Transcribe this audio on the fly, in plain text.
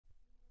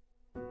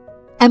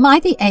Am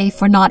I the A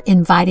for not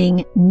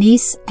inviting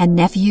niece and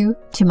nephew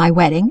to my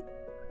wedding?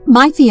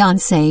 My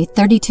fiancé,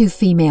 32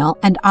 female,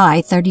 and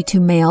I, 32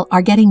 male,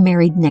 are getting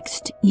married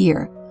next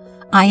year.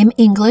 I am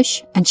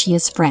English and she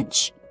is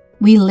French.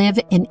 We live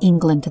in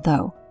England,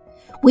 though.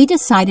 We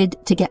decided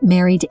to get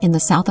married in the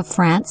south of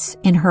France,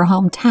 in her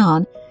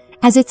hometown,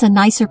 as it's a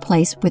nicer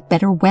place with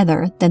better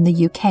weather than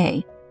the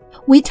UK.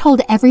 We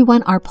told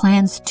everyone our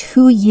plans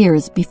 2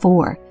 years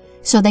before,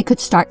 so they could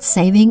start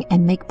saving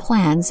and make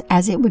plans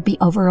as it would be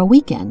over a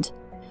weekend.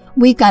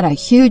 We've got a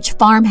huge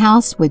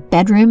farmhouse with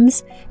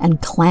bedrooms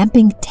and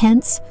clamping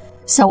tents,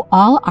 so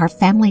all our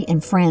family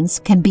and friends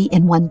can be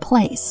in one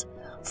place.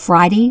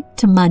 Friday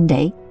to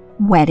Monday,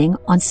 wedding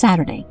on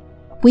Saturday.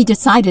 We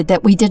decided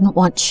that we didn't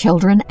want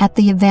children at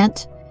the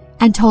event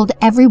and told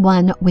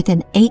everyone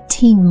within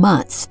 18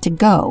 months to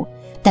go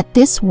that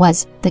this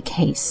was the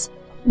case.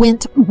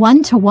 Went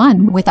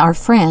one-to-one with our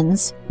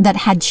friends that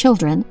had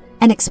children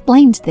and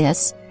explained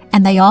this,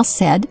 and they all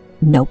said,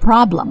 no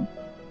problem.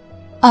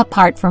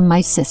 Apart from my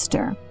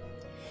sister.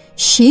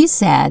 She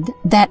said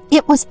that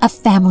it was a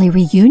family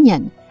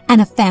reunion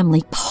and a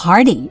family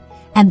party,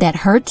 and that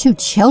her 2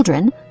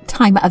 children,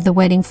 time of the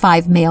wedding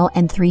 5 male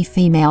and 3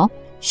 female,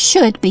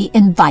 should be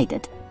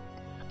invited.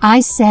 I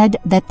said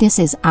that this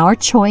is our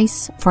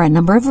choice for a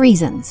number of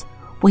reasons.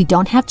 We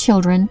don't have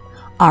children,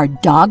 our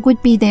dog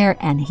would be there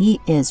and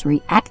he is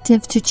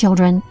reactive to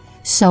children,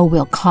 so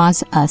will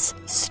cause us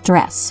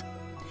stress.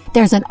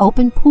 There's an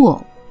open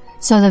pool,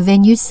 so the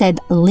venue said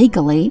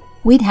legally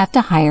we'd have to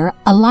hire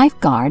a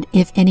lifeguard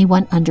if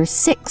anyone under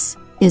 6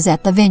 is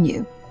at the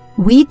venue.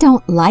 We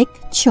don't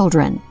like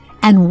children,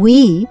 and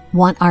we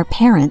want our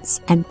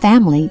parents and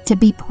family to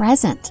be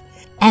present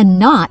and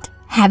not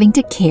having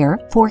to care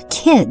for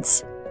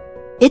kids.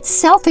 It's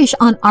selfish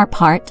on our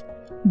part,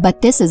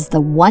 but this is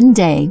the one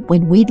day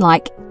when we'd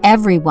like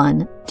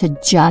everyone to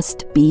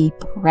just be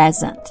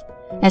present,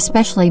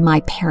 especially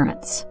my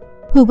parents,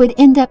 who would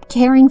end up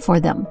caring for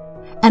them,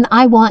 and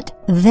I want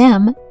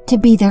them to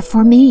be there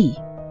for me.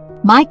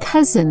 My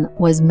cousin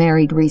was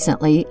married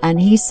recently, and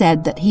he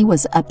said that he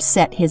was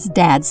upset his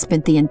dad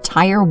spent the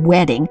entire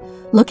wedding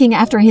looking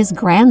after his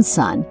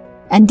grandson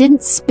and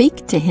didn't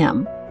speak to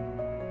him.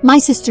 My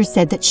sister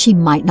said that she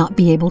might not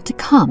be able to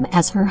come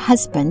as her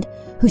husband,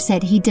 who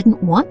said he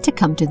didn't want to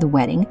come to the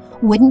wedding,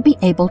 wouldn't be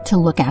able to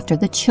look after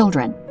the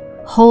children.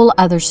 Whole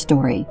other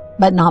story,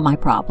 but not my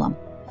problem.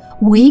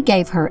 We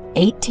gave her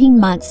 18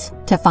 months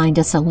to find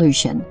a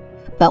solution,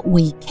 but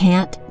we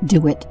can't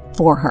do it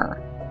for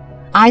her.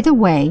 Either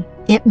way,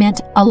 it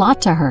meant a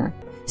lot to her,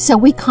 so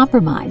we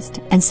compromised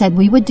and said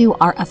we would do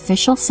our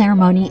official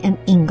ceremony in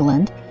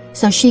England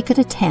so she could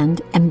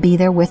attend and be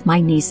there with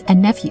my niece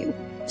and nephew.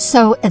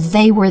 So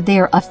they were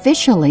there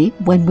officially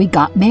when we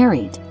got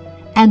married,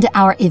 and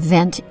our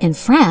event in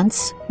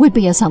France would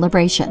be a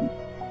celebration.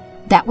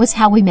 That was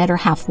how we met her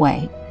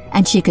halfway,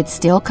 and she could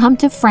still come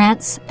to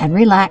France and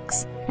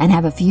relax and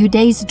have a few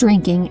days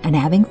drinking and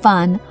having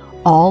fun,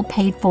 all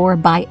paid for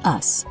by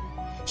us.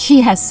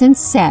 She has since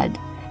said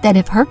that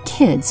if her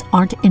kids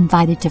aren't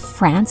invited to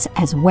France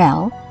as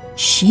well,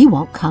 she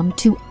won't come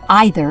to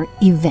either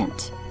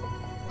event.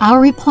 Our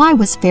reply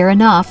was fair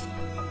enough.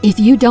 If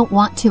you don't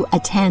want to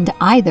attend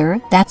either,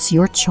 that's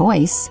your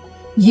choice.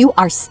 You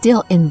are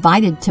still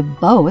invited to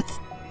both.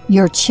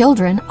 Your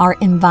children are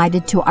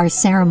invited to our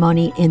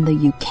ceremony in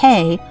the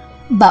UK,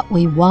 but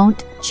we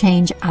won't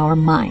change our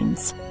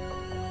minds.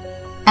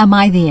 Am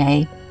I the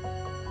A?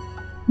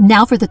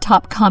 Now for the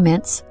top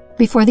comments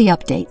before the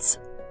updates.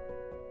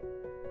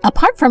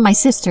 Apart from my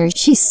sister,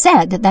 she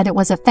said that it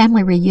was a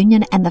family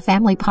reunion and the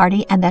family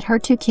party and that her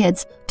 2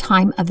 kids,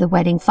 time of the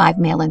wedding 5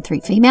 male and 3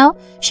 female,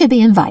 should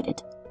be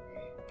invited.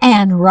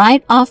 And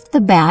right off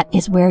the bat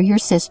is where your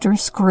sister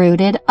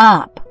screwed it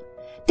up.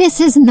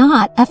 This is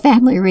not a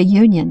family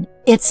reunion.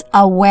 It's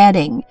a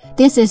wedding.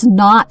 This is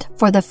not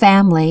for the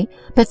family,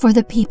 but for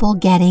the people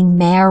getting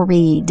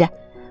married.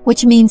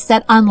 Which means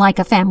that unlike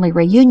a family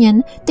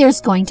reunion,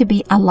 there's going to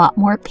be a lot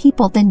more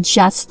people than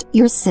just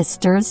your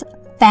sister's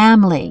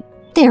family.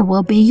 There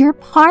will be your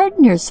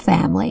partner's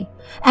family,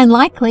 and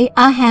likely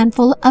a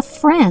handful of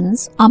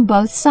friends on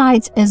both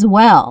sides as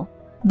well.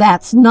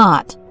 That's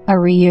not a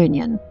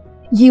reunion.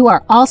 You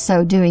are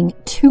also doing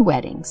 2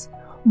 weddings,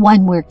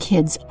 one where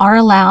kids are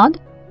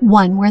allowed,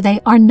 one where they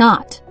are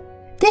not.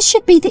 This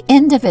should be the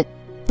end of it,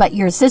 but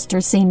your sister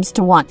seems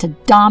to want to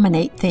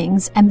dominate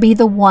things and be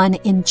the one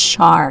in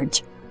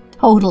charge.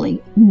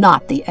 Totally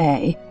not the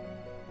A.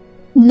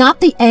 Not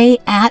the A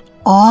at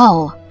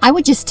all. I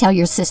would just tell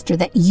your sister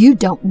that you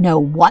don't know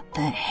what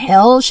the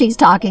hell she's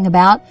talking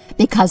about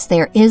because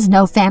there is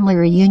no family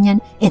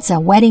reunion. It's a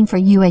wedding for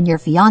you and your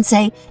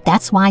fiancé.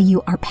 That's why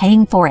you are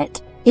paying for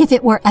it. If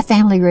it were a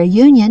family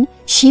reunion,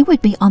 she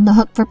would be on the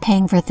hook for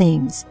paying for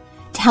things.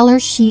 Tell her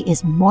she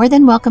is more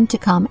than welcome to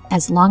come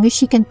as long as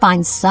she can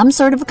find some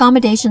sort of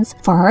accommodations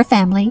for her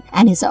family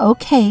and is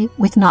okay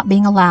with not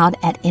being allowed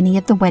at any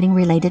of the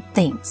wedding-related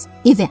things,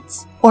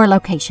 events, or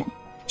location.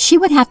 She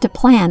would have to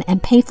plan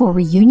and pay for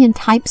reunion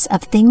types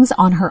of things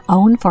on her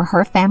own for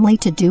her family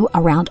to do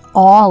around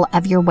all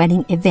of your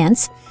wedding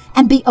events,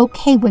 and be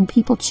okay when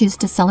people choose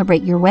to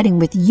celebrate your wedding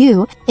with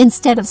you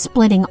instead of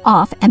splitting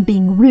off and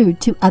being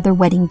rude to other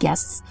wedding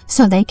guests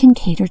so they can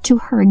cater to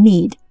her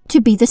need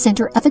to be the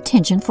center of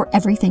attention for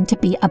everything to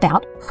be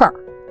about her.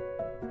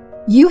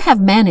 You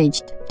have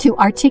managed to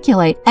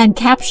articulate and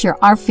capture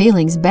our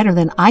feelings better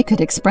than I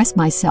could express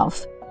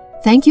myself.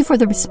 Thank you for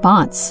the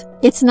response.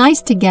 It's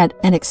nice to get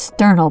an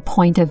external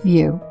point of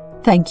view.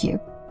 Thank you.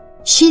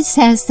 She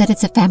says that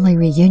it's a family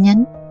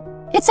reunion.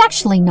 It's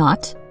actually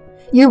not.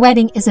 Your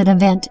wedding is an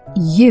event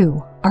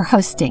you are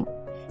hosting,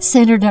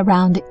 centered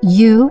around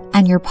you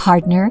and your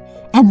partner,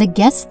 and the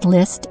guest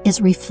list is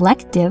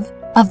reflective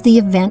of the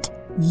event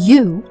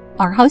you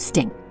are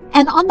hosting.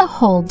 And on the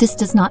whole, this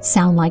does not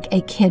sound like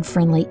a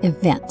kid-friendly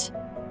event.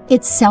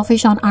 It's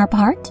selfish on our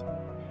part?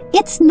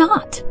 It's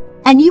not.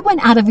 And you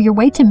went out of your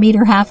way to meet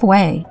her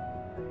halfway.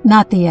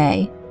 Not the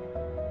A.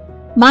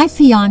 My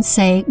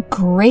fiance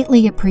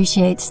greatly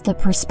appreciates the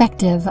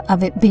perspective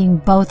of it being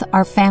both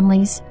our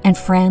families and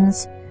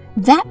friends.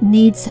 That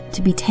needs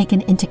to be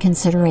taken into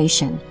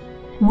consideration.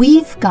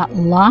 We've got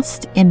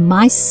lost in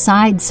my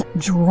side's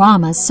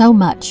drama so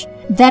much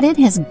that it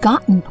has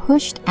gotten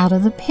pushed out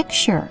of the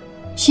picture.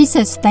 She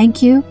says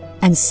thank you,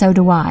 and so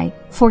do I,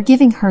 for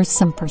giving her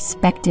some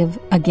perspective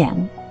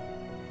again.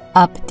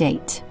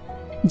 Update.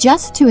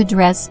 Just to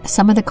address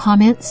some of the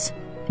comments,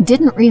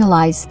 didn't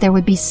realize there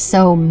would be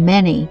so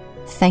many.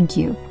 Thank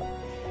you.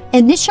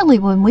 Initially,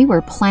 when we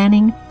were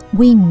planning,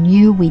 we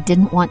knew we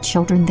didn't want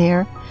children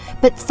there,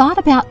 but thought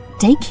about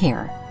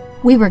daycare.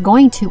 We were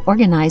going to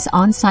organize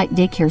on-site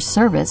daycare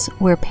service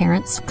where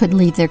parents could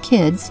leave their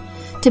kids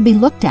to be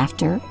looked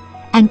after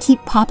and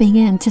keep popping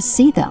in to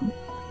see them.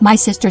 My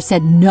sister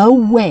said no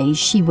way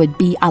she would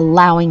be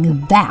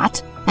allowing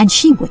that, and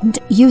she wouldn't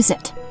use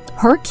it.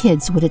 Her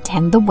kids would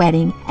attend the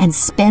wedding and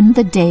spend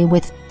the day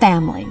with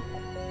family.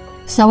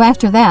 So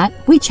after that,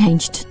 we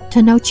changed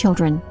to no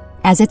children,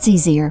 as it's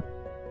easier.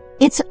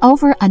 It's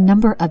over a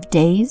number of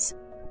days,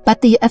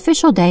 but the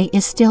official day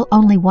is still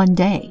only one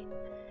day.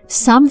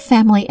 Some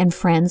family and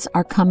friends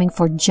are coming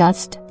for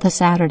just the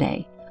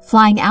Saturday,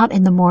 flying out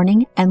in the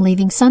morning and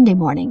leaving Sunday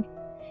morning.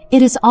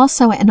 It is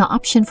also an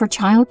option for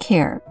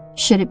childcare,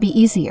 should it be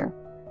easier.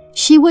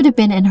 She would have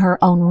been in her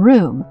own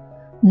room,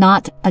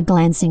 not a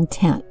glancing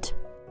tent.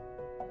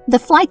 The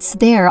flights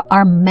there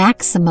are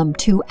maximum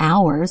 2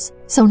 hours,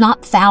 so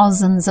not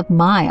thousands of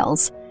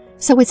miles,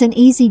 so it's an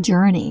easy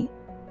journey.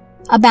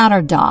 About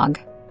our dog,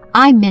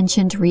 I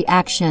mentioned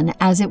reaction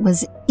as it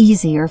was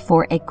easier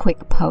for a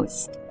quick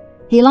post.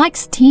 He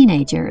likes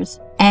teenagers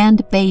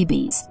and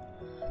babies.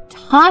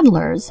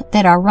 Toddlers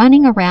that are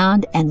running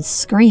around and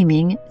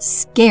screaming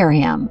scare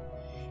him.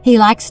 He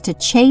likes to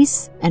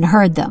chase and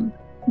herd them,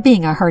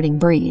 being a herding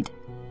breed.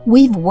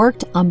 We've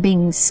worked on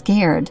being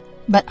scared,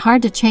 but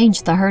hard to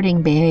change the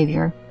herding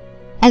behavior.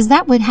 As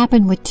that would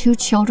happen with 2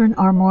 children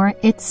or more,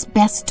 it's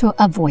best to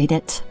avoid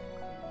it.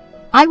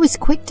 I was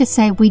quick to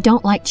say we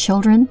don't like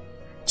children,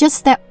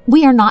 just that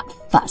we are not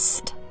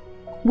fussed.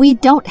 We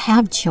don't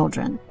have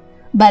children,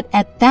 but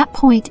at that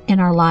point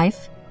in our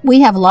life, we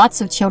have lots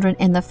of children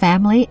in the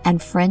family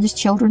and friends'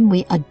 children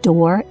we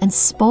adore and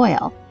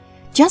spoil.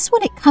 Just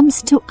when it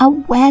comes to a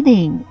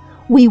wedding,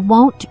 we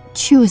won't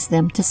choose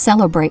them to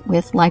celebrate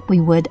with like we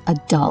would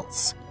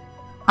adults.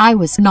 I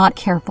was not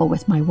careful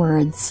with my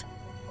words.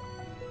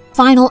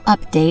 Final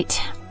update.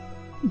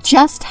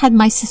 Just had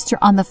my sister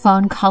on the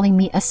phone calling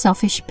me a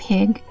selfish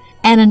pig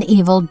and an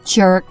evil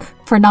jerk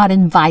for not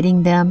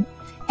inviting them.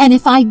 And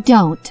if I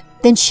don't,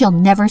 then she'll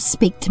never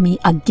speak to me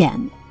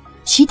again.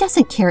 She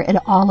doesn't care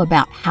at all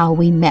about how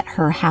we met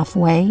her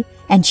halfway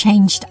and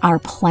changed our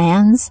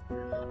plans.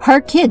 Her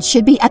kids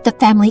should be at the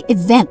family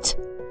event.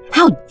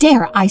 How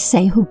dare I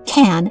say who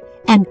can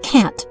and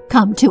can't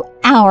come to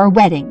our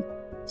wedding?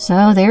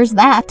 So there's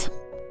that.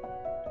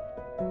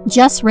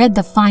 Just read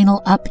the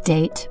final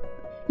update.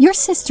 Your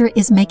sister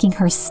is making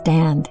her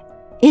stand.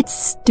 It's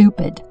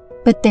stupid,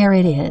 but there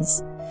it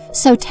is.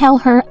 So tell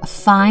her,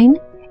 fine,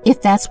 if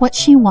that's what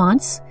she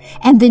wants,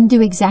 and then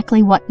do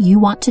exactly what you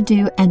want to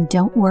do and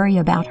don't worry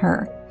about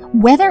her.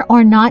 Whether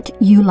or not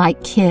you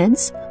like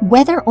kids,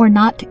 whether or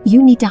not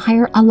you need to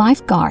hire a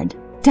lifeguard,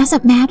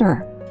 doesn't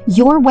matter.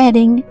 Your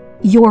wedding,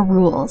 your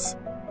rules.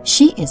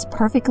 She is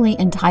perfectly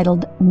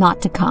entitled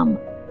not to come.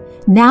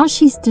 Now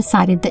she's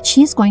decided that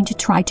she's going to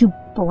try to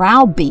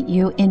browbeat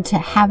you into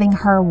having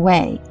her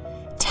way.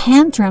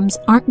 Tantrums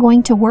aren't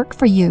going to work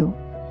for you.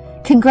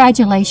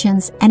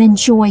 Congratulations and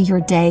enjoy your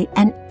day,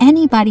 and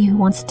anybody who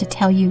wants to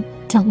tell you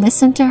to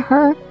listen to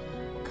her,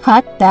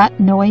 cut that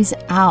noise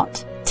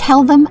out.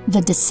 Tell them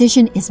the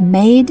decision is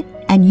made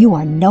and you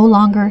are no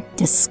longer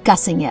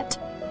discussing it.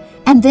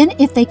 And then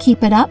if they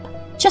keep it up,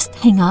 just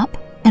hang up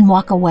and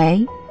walk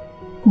away.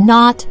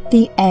 Not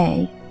the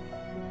A.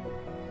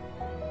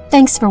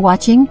 Thanks for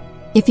watching.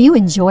 If you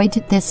enjoyed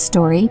this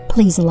story,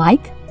 please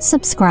like,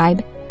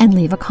 subscribe, and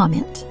leave a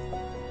comment.